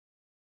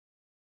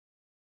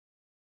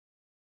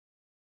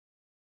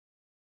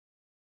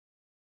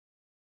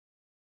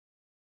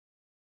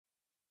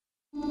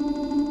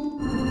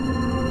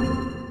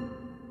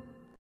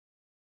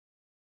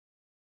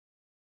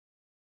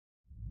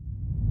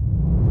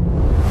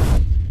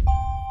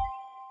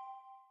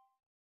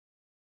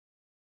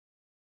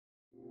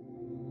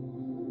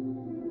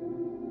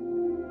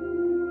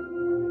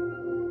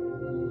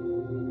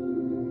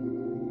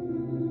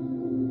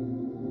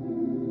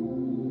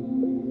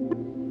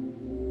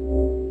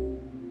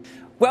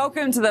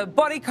Welcome to the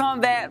Body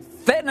Combat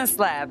Fitness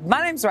Lab.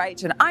 My name's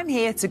Rach and I'm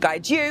here to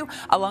guide you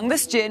along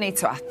this journey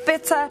to a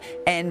fitter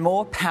and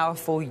more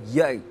powerful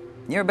you.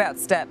 You're about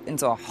to step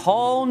into a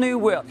whole new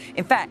world.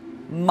 In fact,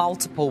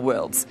 multiple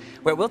worlds,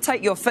 where we'll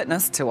take your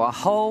fitness to a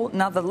whole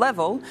nother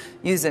level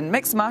using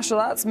mixed martial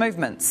arts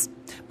movements.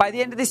 By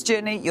the end of this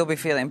journey, you'll be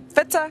feeling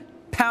fitter,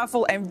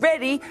 powerful and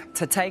ready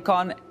to take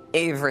on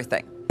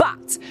everything.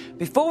 But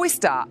before we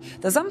start,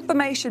 there's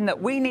information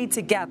that we need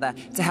to gather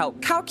to help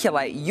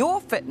calculate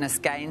your fitness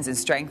gains in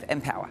strength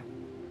and power.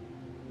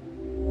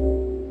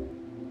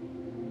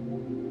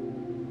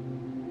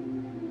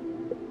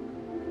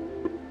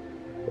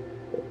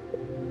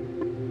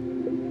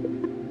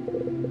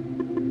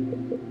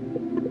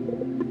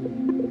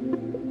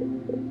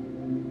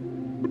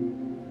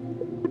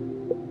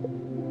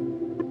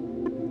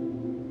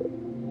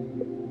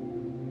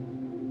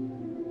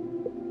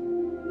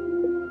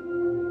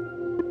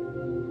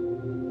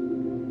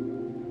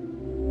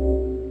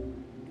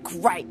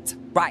 Great.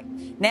 Right.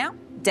 Now,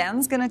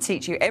 Dan's going to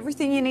teach you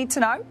everything you need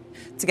to know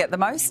to get the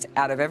most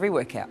out of every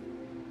workout.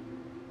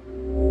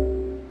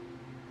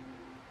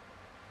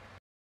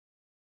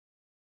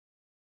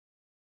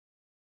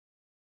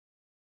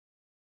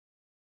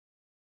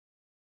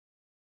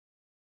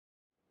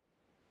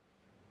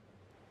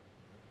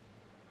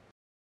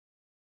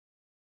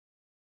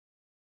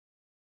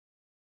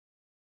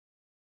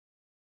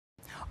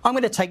 I'm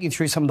going to take you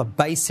through some of the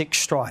basic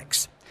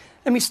strikes.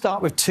 Let me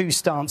start with two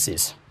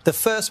stances. The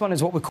first one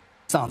is what we call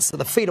stance. So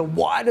the feet are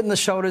wide in the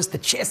shoulders, the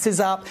chest is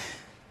up,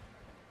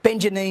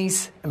 bend your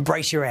knees and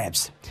brace your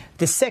abs.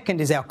 The second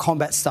is our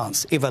combat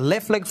stance, either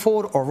left leg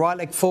forward or right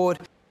leg forward,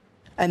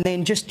 and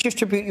then just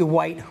distribute your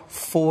weight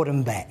forward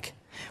and back.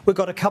 We've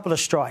got a couple of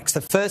strikes.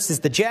 The first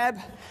is the jab,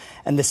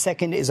 and the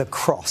second is a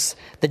cross.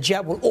 The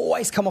jab will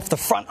always come off the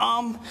front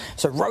arm,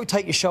 so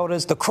rotate your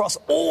shoulders. The cross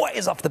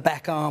always off the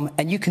back arm,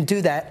 and you can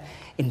do that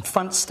in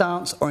front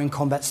stance or in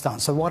combat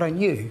stance. So why don't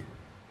you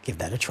give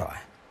that a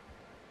try?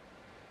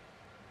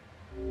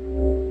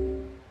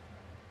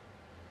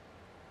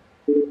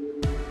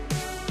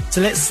 So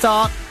let's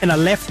start in a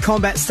left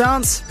combat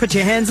stance. Put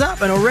your hands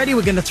up, and already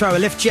we're going to throw a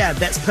left jab.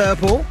 That's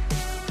purple.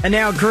 And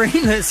now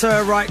green, let's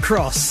throw a right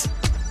cross.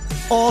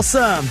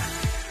 Awesome.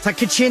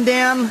 Tuck your chin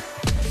down.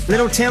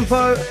 Little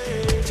tempo.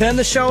 Turn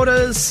the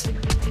shoulders.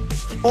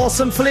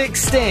 Awesome. Fully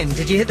extend.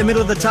 Did you hit the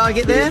middle of the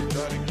target there?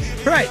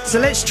 Great. So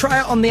let's try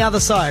it on the other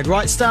side.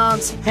 Right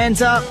stance.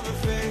 Hands up.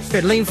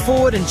 Good. Lean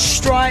forward and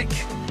strike.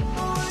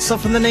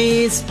 Soften the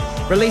knees.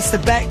 Release the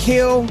back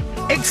heel.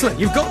 Excellent.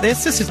 You've got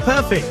this. This is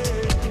perfect.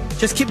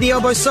 Just keep the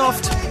elbow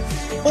soft.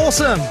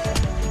 Awesome.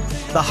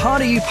 The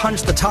harder you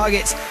punch the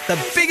targets, the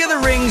bigger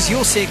the rings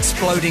you'll see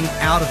exploding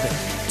out of them.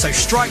 So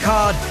strike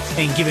hard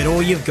and give it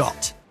all you've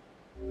got.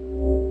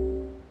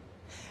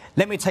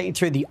 Let me take you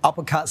through the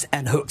uppercuts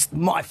and hooks,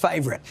 my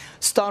favorite.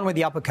 Starting with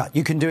the uppercut.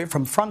 You can do it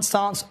from front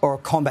stance or a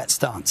combat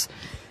stance.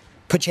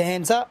 Put your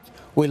hands up.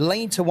 We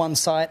lean to one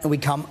side and we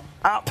come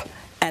up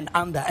and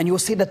under, and you'll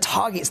see the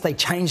targets, they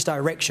change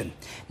direction.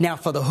 Now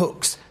for the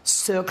hooks,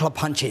 circular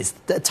punches.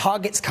 The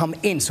targets come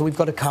in, so we've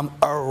got to come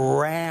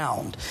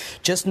around.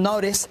 Just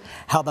notice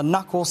how the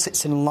knuckle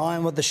sits in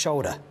line with the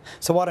shoulder.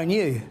 So why don't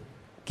you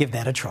give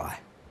that a try?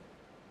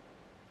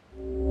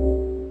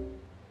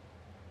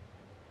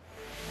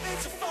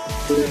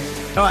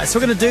 All right, so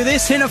we're going to do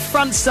this in a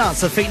front stance,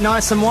 so feet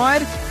nice and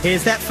wide.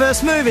 Here's that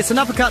first move. It's an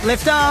uppercut,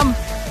 left arm.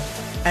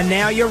 And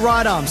now your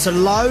right arm. So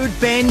load,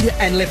 bend,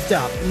 and lift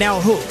up. Now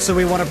hook. So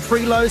we want to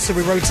preload, so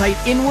we rotate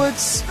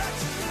inwards.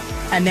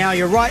 And now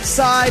your right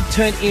side,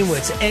 turn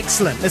inwards.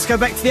 Excellent. Let's go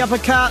back to the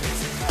uppercut.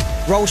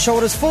 Roll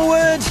shoulders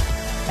forward.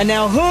 And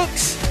now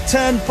hooks.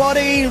 Turn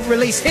body,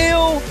 release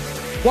heel.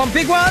 One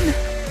big one.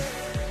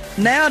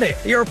 Nailed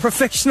it. You're a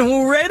professional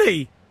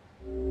already.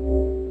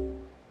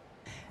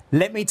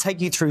 Let me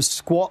take you through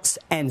squats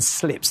and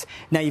slips.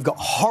 Now you've got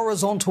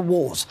horizontal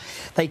walls.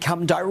 They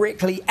come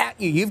directly at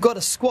you. You've got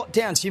to squat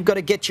down, so you've got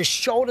to get your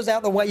shoulders out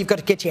of the way. You've got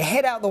to get your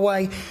head out of the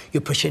way. You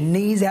push your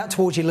knees out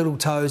towards your little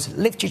toes,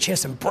 lift your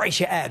chest and brace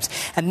your abs.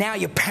 And now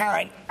you're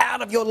powering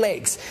out of your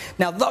legs.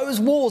 Now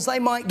those walls, they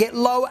might get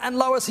lower and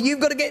lower, so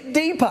you've got to get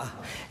deeper.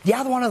 The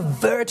other one are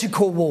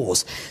vertical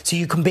walls. So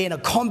you can be in a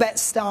combat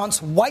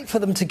stance, wait for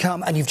them to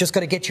come, and you've just got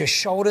to get your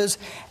shoulders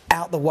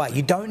out the way.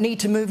 You don't need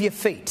to move your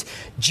feet,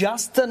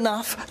 just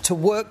enough to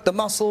work the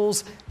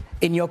muscles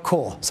in your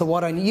core. So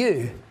why don't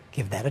you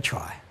give that a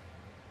try?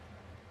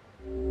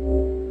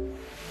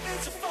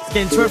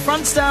 Get into a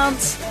front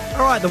stance.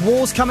 All right, the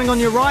wall's coming on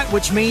your right,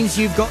 which means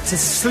you've got to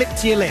slip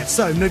to your left.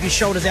 So move your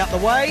shoulders out the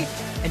way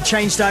and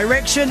change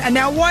direction. And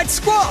now wide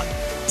squat.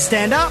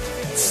 Stand up,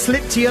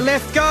 slip to your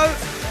left, go.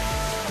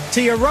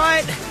 To your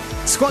right,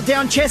 Squat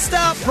down, chest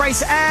up,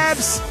 brace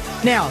abs.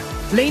 Now,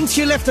 lean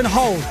to your left and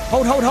hold.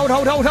 Hold, hold, hold,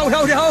 hold, hold, hold,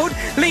 hold, hold.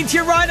 Lean to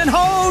your right and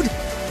hold.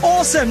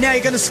 Awesome. Now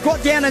you're going to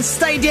squat down and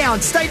stay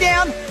down. Stay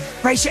down.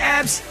 Brace your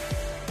abs.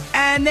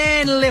 And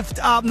then lift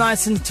up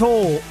nice and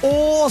tall.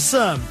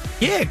 Awesome.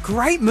 Yeah,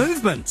 great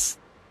movements.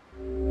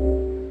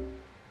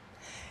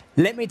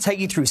 Let me take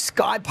you through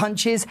sky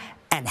punches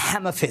and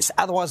hammer fists,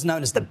 otherwise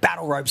known as the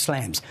battle rope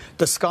slams.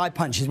 The sky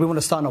punches, we want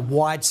to start in a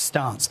wide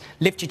stance.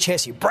 Lift your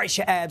chest, you brace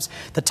your abs,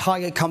 the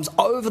target comes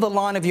over the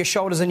line of your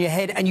shoulders and your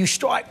head, and you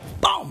strike,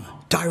 boom,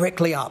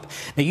 directly up.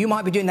 Now, you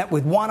might be doing that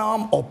with one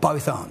arm or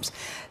both arms.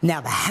 Now,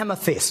 the hammer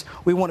fist,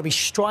 we want to be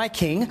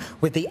striking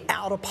with the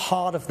outer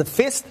part of the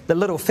fist, the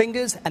little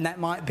fingers, and that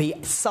might be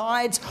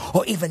sides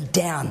or even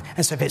down.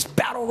 And so if it's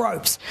battle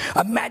ropes,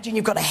 imagine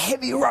you've got a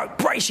heavy rope,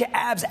 brace your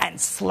abs and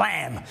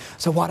slam.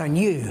 So why don't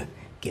you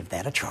give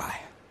that a try?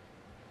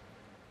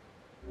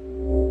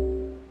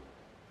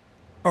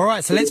 All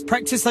right, so let's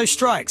practice those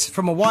strikes.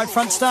 From a wide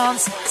front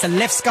stance, it's a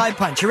left sky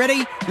punch. You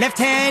ready? Left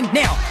hand,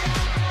 now.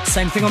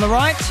 Same thing on the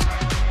right.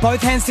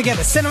 Both hands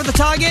together, center of the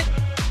target.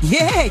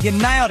 Yeah, you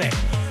nailed it.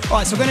 All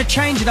right, so we're going to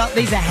change it up.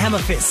 These are hammer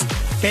fists.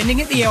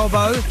 Bending at the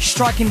elbow,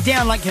 striking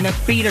down like you're going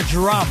to beat a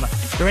drum.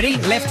 You ready?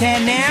 Left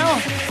hand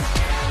now.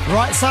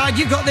 Right side,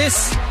 you got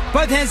this.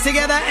 Both hands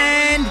together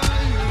and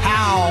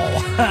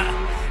pow.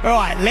 All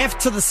right,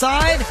 left to the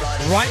side,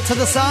 right to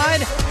the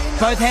side,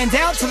 both hands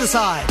out to the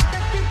side.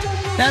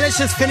 Now let's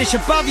just finish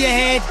above your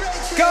head.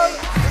 Go.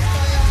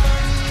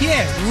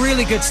 Yeah,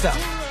 really good stuff.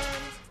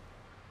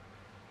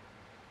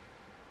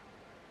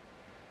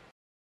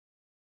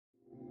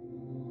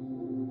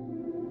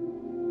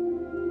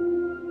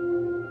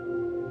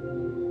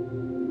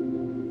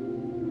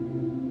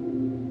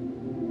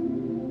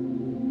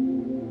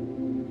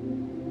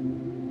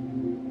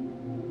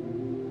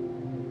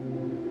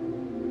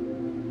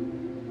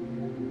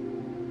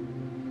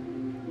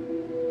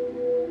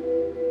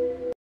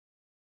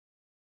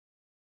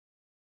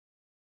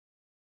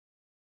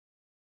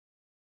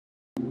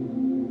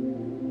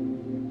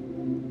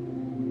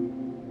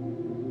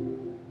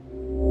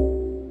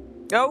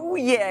 Oh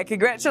yeah,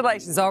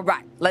 congratulations. All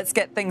right, let's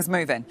get things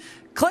moving.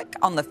 Click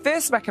on the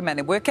first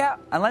recommended workout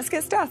and let's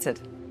get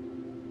started.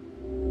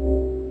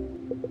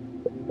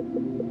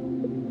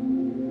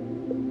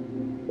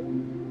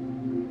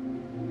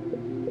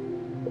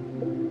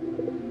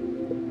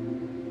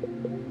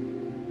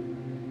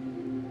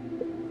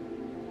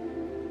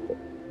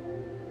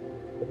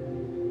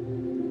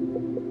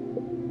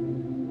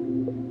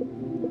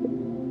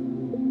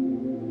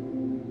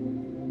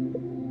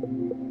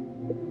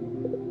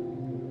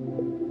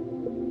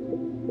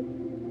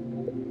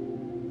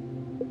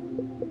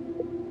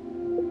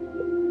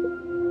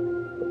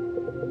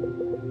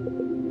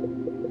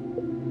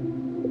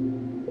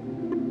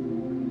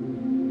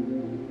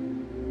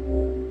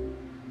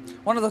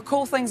 One of the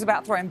cool things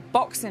about throwing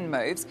boxing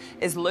moves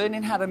is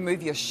learning how to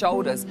move your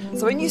shoulders.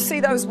 So when you see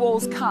those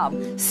walls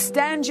come,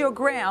 stand your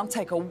ground,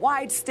 take a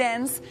wide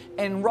stance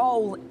and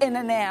roll in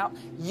and out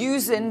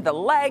using the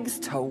legs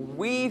to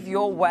weave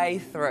your way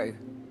through.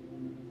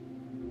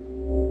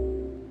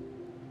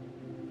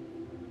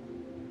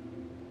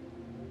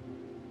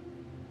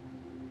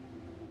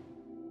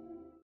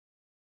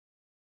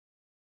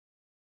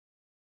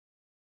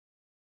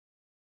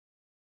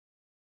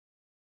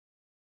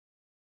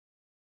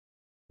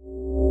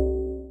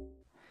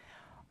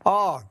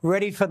 Oh,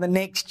 ready for the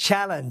next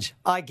challenge.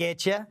 I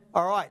get you.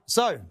 All right,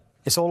 so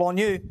it's all on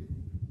you.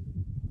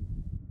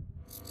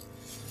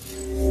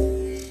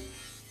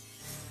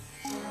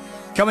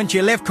 Come into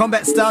your left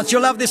combat stance.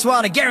 You'll love this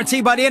one. I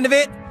guarantee by the end of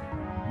it,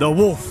 the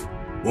wolf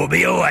will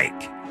be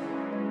awake.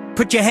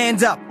 Put your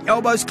hands up,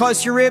 elbows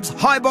close to your ribs,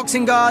 high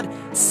boxing guard,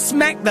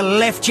 smack the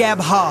left jab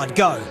hard.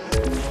 Go.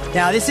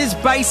 Now, this is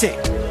basic.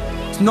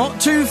 It's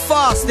not too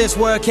fast, this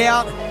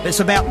workout.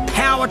 It's about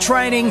power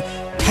training,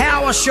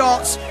 power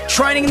shots,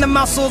 training the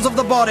muscles of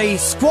the body.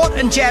 Squat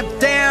and jab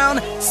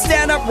down,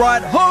 stand up,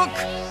 right hook,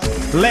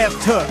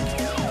 left hook.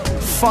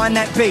 Find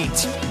that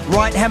beat.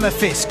 Right hammer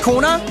fist.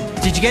 Corner,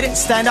 did you get it?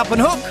 Stand up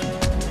and hook.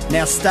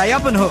 Now stay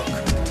up and hook.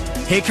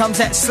 Here comes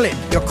that slip.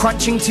 You're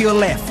crunching to your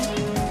left.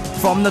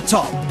 From the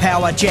top,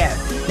 power jab.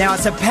 Now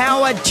it's a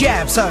power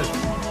jab, so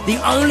the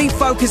only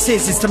focus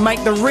is to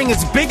make the ring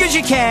as big as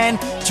you can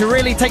to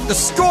really take the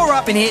score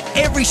up and hit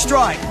every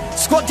strike.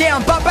 Squat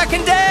down, butt back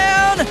and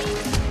down.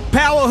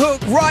 Power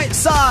hook, right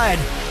side.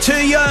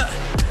 To ya,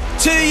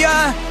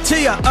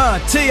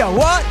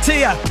 what? To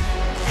ya.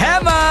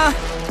 Hammer.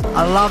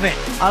 I love it.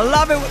 I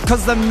love it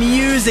because the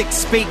music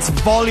speaks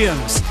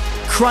volumes.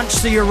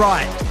 Crunch to your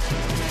right.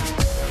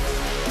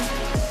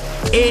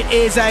 It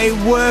is a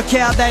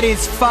workout that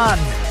is fun.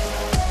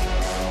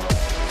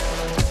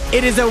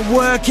 It is a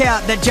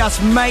workout that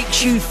just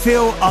makes you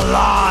feel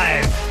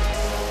alive.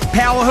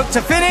 Power hook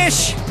to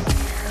finish.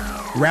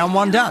 Round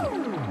one done.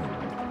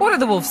 What do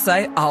the wolves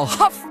say? I'll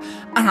huff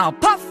and I'll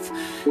puff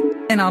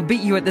and I'll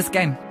beat you at this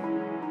game.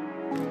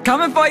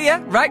 Coming for you,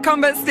 right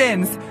combat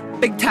stance.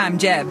 Big time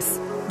jabs.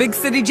 big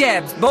city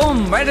jabs.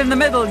 Boom, right in the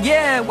middle.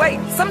 Yeah,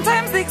 wait,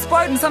 sometimes they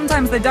explode and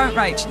sometimes they don't,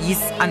 Rach.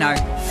 Yes, I know.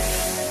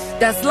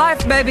 That's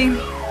life, baby.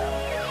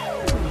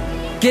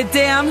 Get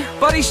down,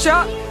 body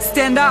shot,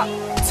 stand up,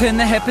 turn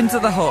the hip into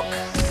the hook.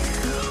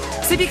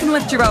 See if you can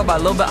lift your elbow a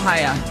little bit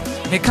higher.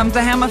 Here comes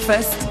the hammer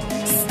fist,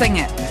 sting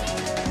it.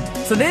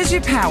 So there's your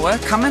power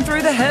coming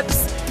through the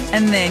hips,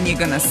 and then you're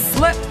gonna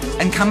slip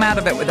and come out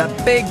of it with a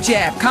big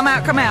jab. Come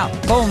out,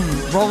 boom,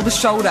 roll the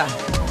shoulder.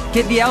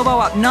 Get the elbow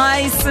up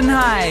nice and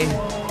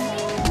high.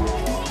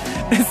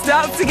 It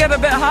starts to get a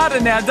bit harder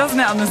now, doesn't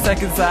it, on the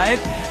second side?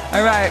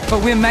 All right,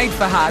 but we're made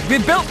for hard. We're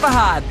built for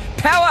hard.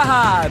 Power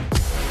hard.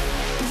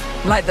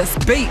 Like this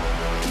beat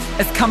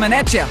is coming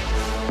at you.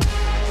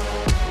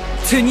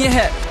 Turn your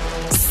hip.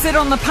 Sit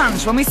on the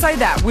punch. When we say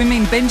that, we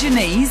mean bend your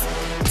knees,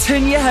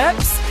 turn your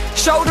hips,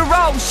 shoulder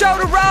roll,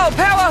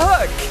 power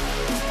hook.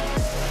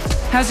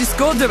 How's your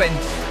score doing?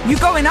 You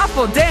going up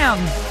or down?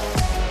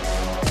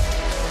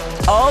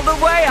 All the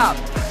way up.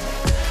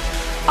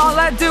 All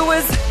I do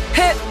is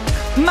hit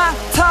my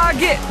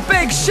target.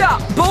 Big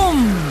shot.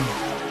 Boom.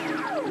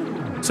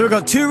 So we've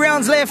got 2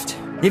 rounds left.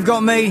 You've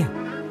got me.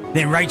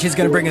 Then Rach is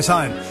going to bring us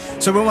home.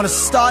 So we want to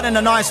start in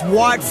a nice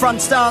wide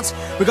front stance.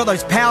 We've got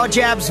those power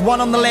jabs,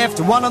 one on the left,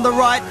 one on the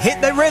right.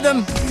 Hit the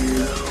rhythm.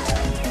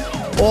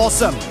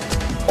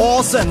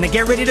 Awesome. Now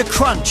get ready to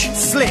crunch,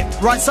 slip,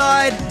 right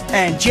side,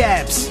 and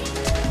jabs.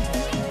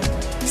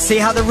 See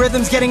how the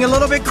rhythm's getting a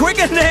little bit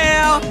quicker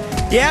now?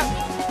 Yep.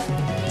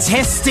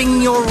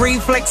 Testing your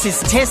reflexes,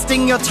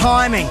 testing your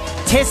timing,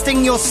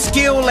 testing your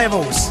skill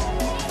levels.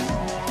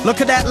 Look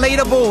at that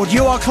leaderboard.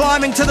 You are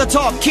climbing to the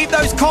top. Keep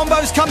those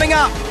combos coming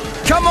up.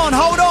 Come on,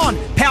 hold on.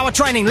 Power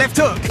training, left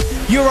hook.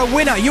 You're a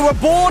winner. You were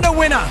born a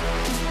winner.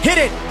 Hit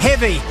it.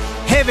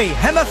 Heavy.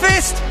 Hammer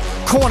fist.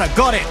 Corner.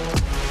 Got it.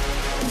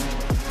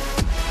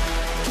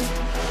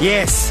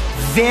 Yes.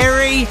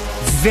 Very,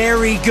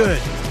 very good.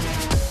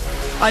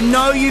 I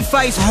know you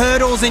face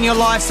hurdles in your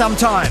life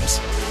sometimes,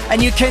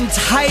 and you can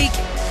take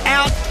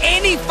out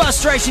any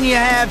frustration you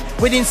have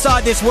with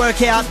inside this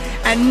workout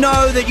and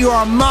know that you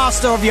are a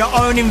master of your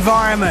own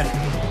environment.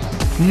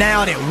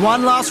 Nailed it.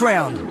 One last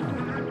round.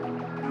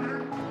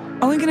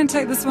 Are we going to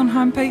take this one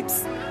home,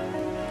 peeps?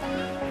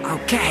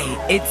 Okay,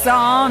 it's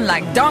on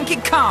like Donkey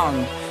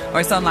Kong.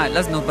 Or it's on like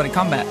Let's Know Body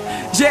Combat.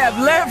 Jab,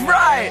 left,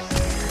 right.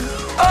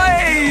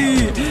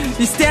 Oi!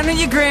 You stand on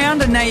your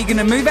ground and now you're going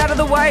to move out of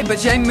the way,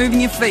 but you ain't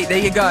moving your feet. There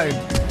you go.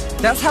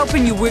 That's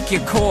helping you work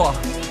your core.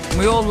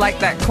 We all like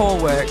that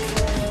core work.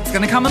 It's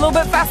going to come a little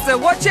bit faster.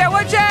 Watch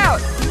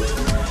out.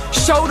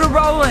 Shoulder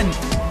rolling.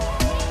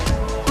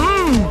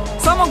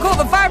 Someone call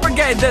the fire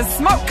brigade. There's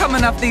smoke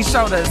coming up these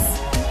shoulders.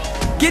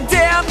 Get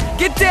down,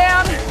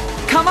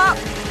 come up,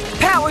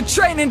 power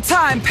training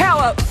time,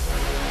 power.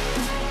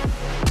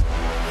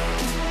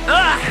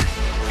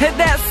 Hit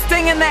that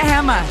sting in that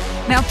hammer.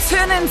 Now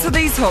turn into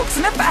these hooks,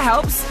 and if it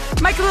helps,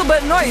 make a little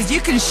bit of noise. You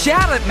can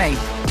shout at me,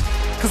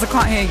 because I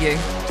can't hear you.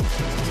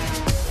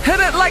 Hit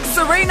it like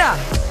Serena.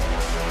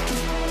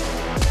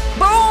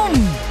 Boom!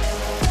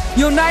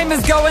 Your name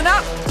is going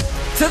up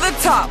to the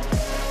top,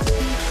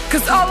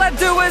 because all I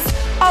do is,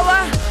 all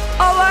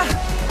I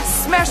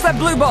smash that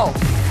blue ball.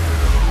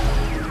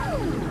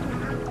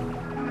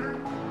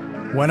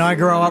 When I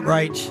grow up,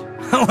 Rach,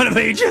 I want to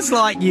be just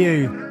like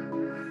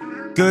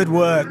you. Good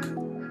work.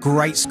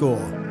 Great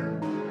score.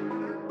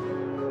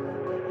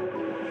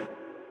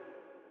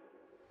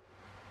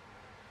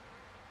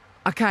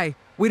 Okay,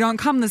 we don't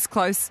come this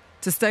close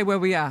to stay where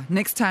we are.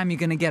 Next time you're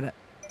going to get it.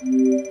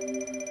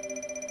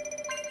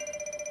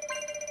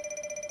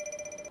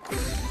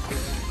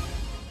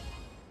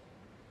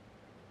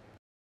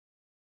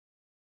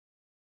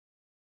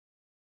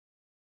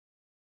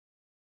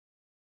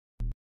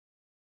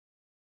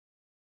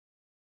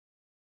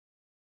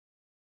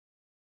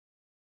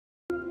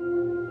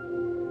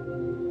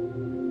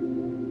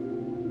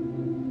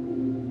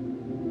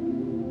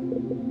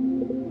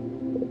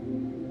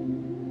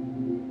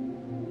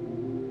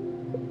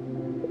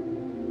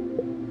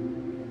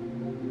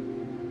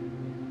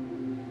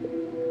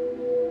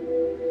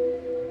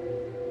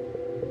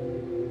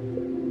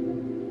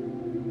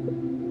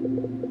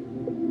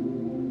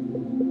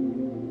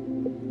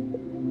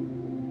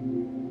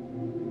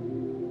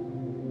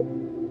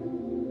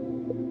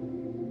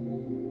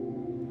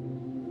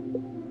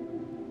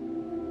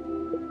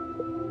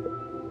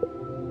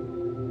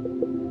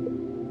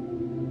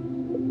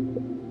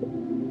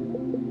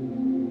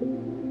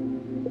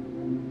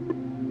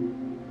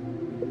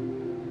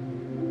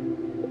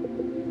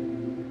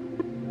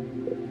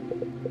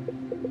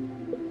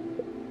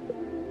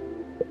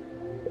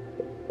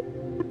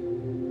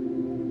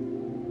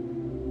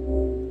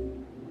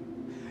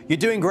 You're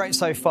doing great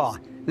so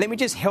far. Let me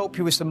just help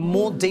you with some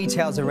more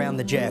details around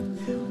the jab.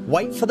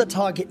 Wait for the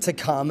target to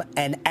come,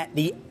 and at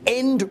the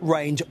end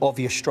range of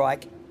your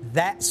strike,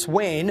 that's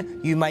when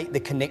you make the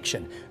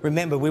connection.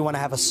 Remember, we want to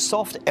have a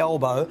soft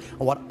elbow, and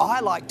what I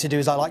like to do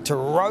is I like to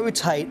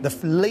rotate the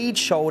lead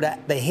shoulder,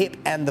 the hip,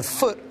 and the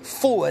foot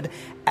forward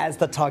as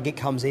the target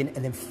comes in,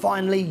 and then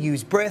finally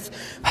use breath.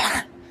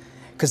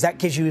 because that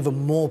gives you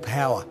even more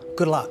power.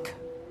 Good luck.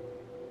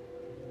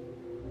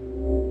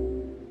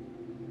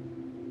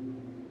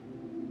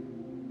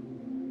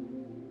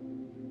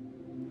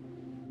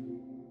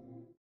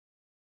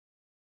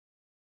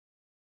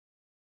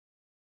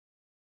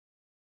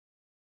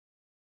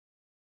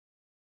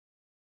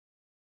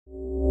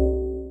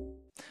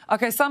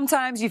 Okay,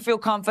 sometimes you feel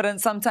confident,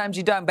 sometimes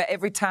you don't, but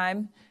every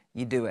time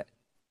you do it.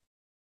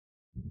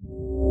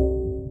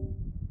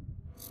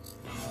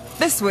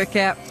 This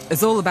workout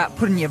is all about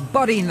putting your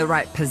body in the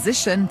right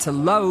position to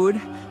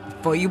load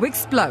before you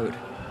explode.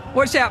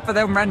 Watch out for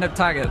them random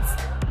targets.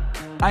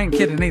 I ain't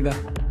kidding either.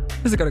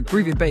 This has got a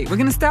groovy beat. We're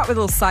going to start with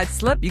a little side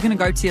slip. You're going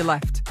to go to your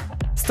left.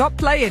 Stop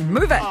playing.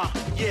 Move it.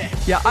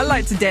 Yeah, I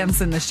like to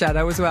dance in the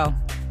shadow as well.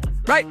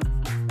 Right.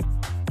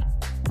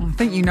 I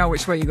think you know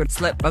which way you got to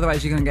slip,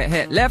 otherwise you're going to get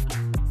hit. Left.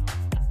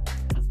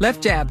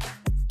 Left jab.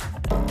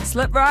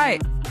 Slip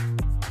right.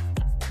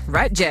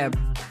 Right jab.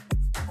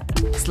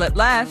 Slip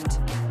left.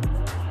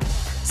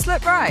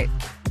 Slip right.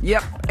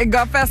 Yep, it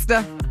got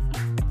faster.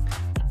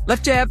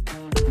 Left jab.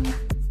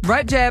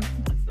 Right jab.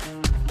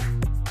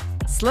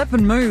 Slip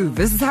and move.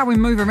 This is how we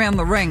move around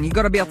the ring. You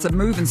got to be able to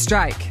move and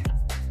strike.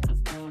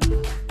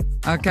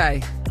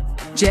 Okay.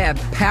 Jab.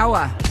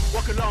 Power.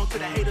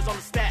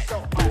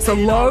 So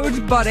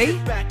load body.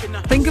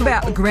 Think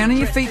about grounding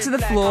your feet to the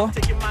floor,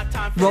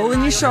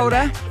 rolling your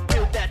shoulder,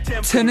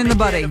 turning the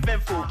body.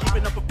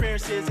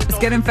 It's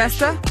getting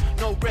faster.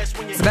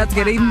 It's about to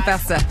get even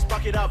faster.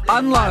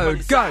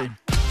 Unload. Go.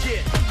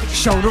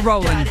 Shoulder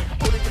rolling.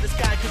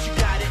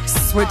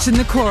 Switching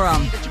the core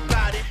arm.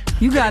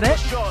 You got it.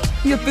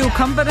 You feel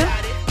confident.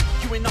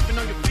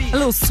 A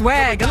little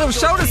swag. A little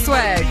shoulder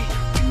swag.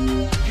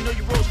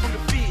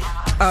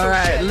 All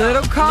right.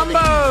 Little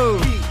combo.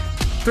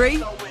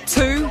 3,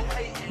 2,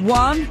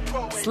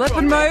 1. Slip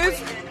and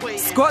move.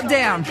 Squat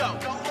down.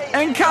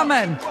 And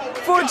coming.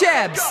 4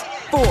 jabs.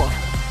 4,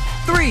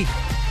 3,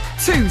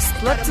 2.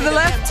 Slip to the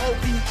left.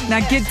 Now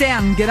get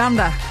down. Get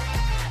under.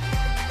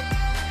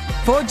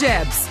 4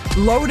 jabs.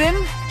 Load in.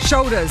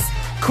 Shoulders.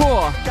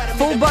 Core.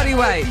 Full body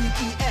weight.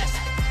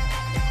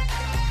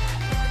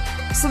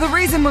 So the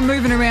reason we're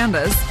moving around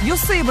is, you'll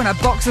see when a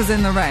boxer's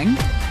in the ring,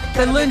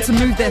 they learn to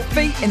move their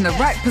feet in the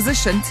right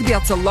position to be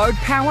able to load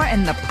power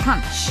in the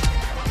punch.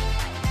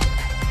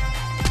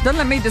 Don't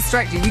let me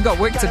distract you, you got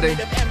work to do.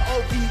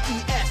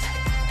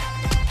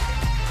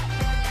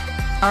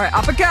 Alright,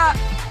 uppercut.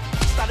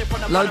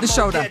 Load the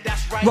shoulder.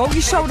 Roll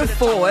your shoulder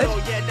forward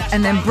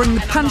and then bring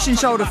the punching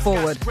shoulder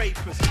forward.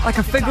 Like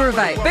a figure of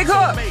 8. Big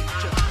hook!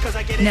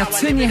 Now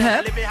turn your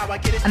hip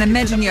and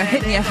imagine you're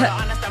hitting your hip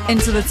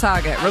into the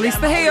target. Release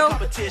the heel.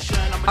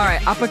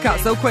 Alright, uppercut,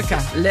 still quicker.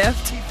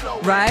 Left,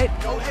 right,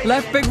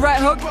 left, big right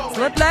hook.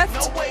 Slip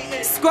left.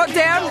 Squat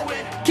down.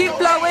 Keep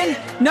blowing.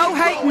 No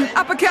hating.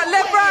 Uppercut,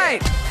 left, right.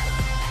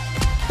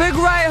 Big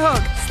right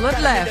hook. Slip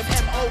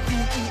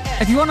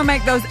left. If you want to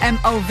make those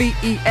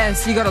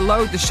MOVES, you got to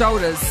load the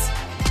shoulders.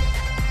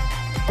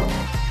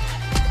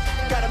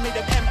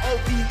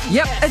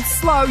 Yep, it's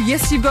slow.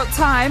 Yes, you've got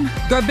time.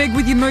 Go big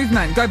with your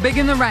movement. Go big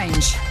in the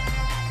range.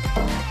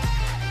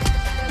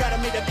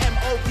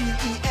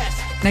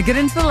 Now get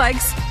into the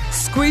legs.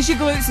 Squeeze your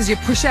glutes as you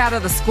push out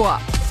of the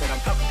squat.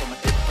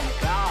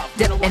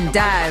 Dip and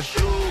dive.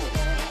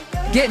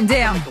 Getting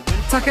down.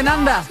 Tucking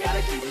under.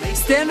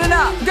 Standing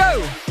up.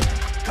 Go.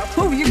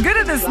 Oh, you're good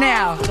at this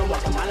now.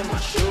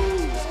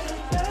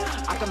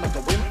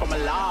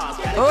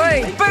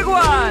 Oi, big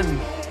one.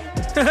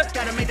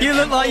 You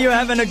look like you're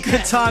having a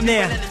good time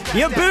there.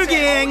 You're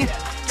boogieing.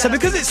 So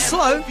because it's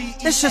slow,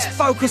 let's just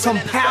focus on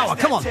power.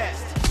 Come on.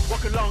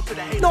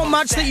 Not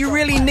much that you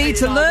really need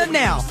to learn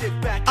now,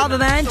 other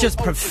than just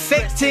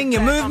perfecting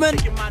your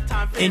movement,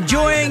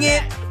 enjoying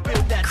it,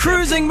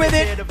 cruising with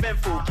it.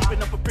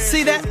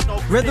 See that?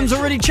 Rhythm's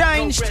already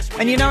changed,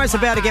 and you know it's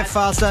about to get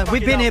faster.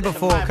 We've been here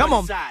before. Come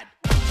on.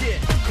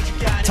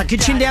 Tuck your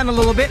chin down a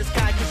little bit.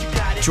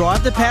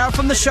 Drive the power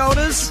from the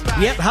shoulders.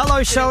 Yep,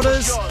 hello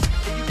shoulders.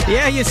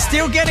 Yeah, you're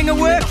still getting a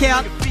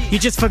workout. You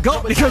just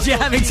forgot because you're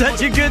having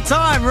such a good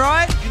time,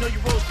 right?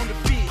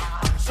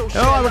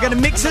 Alright, we're going to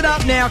mix it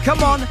up now.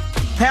 Come on.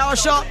 Power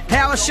shot,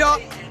 power shot.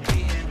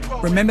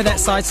 Remember that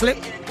side slip.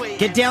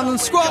 Get down and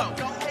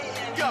squat.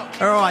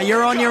 Alright,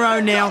 you're on your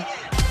own now.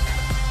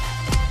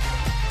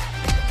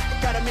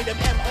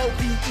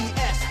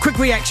 Quick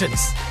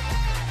reactions.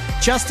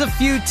 Just a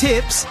few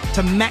tips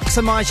to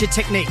maximize your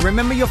technique.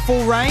 Remember your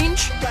full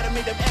range,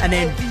 and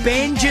then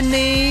bend your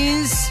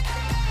knees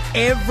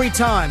every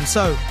time.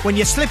 So when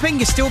you're slipping,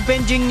 you're still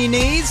bending your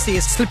knees, so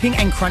you're slipping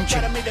and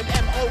crunching.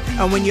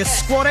 And when you're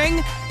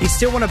squatting, you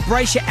still want to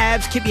brace your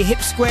abs, keep your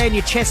hips square and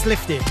your chest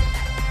lifted.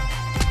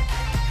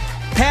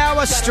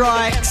 Power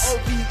strikes,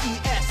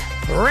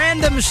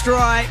 random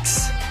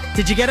strikes.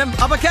 Did you get them?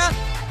 Uppercut.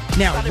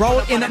 Now roll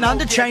it in and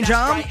under, change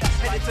arm,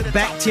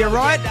 back to your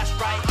right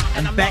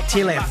and back to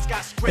your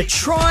left. But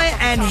try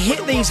and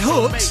hit these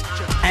hooks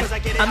and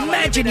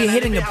imagine you're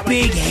hitting a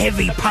big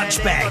heavy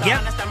punch bag,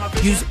 yep?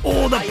 Use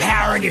all the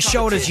power in your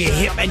shoulders, your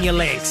hip and your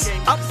legs.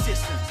 Up,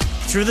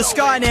 through the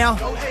sky now,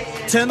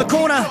 turn the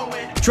corner,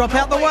 Drop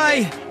out the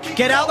way.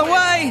 Get out the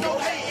way.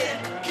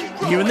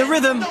 You in the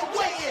rhythm.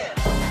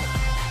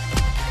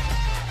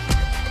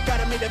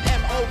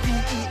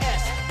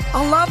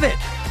 I love it.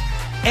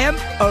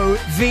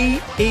 M-O-V-E-S.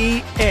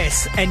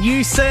 And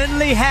you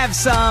certainly have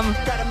some.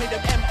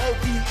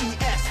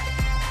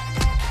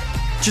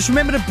 Just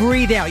remember to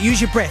breathe out. Use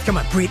your breath. Come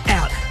on, breathe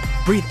out.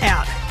 Breathe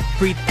out.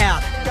 Breathe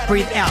out.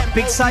 Breathe out.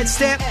 Big side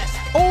step.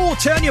 Oh,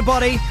 turn your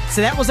body.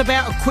 So that was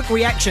about a quick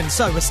reaction.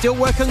 So we're still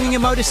working on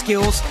your motor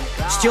skills.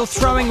 Still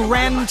throwing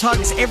random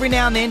tugs every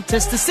now and then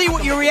just to see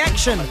what your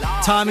reaction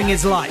timing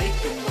is like.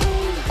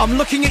 I'm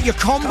looking at your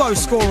combo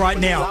score right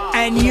now,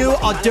 and you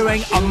are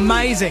doing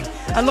amazing.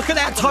 And look at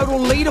that total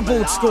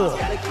leaderboard score.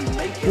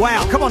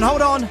 Wow, come on,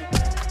 hold on.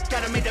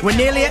 We're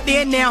nearly at the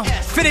end now.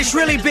 Finish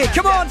really big,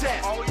 come on.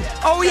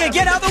 Oh yeah,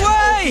 get out of the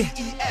way.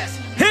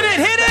 Hit it,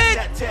 hit it.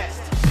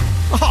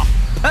 Oh,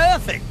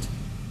 perfect.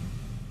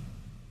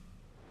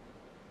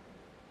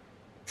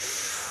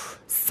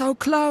 So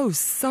close,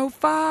 so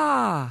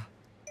far.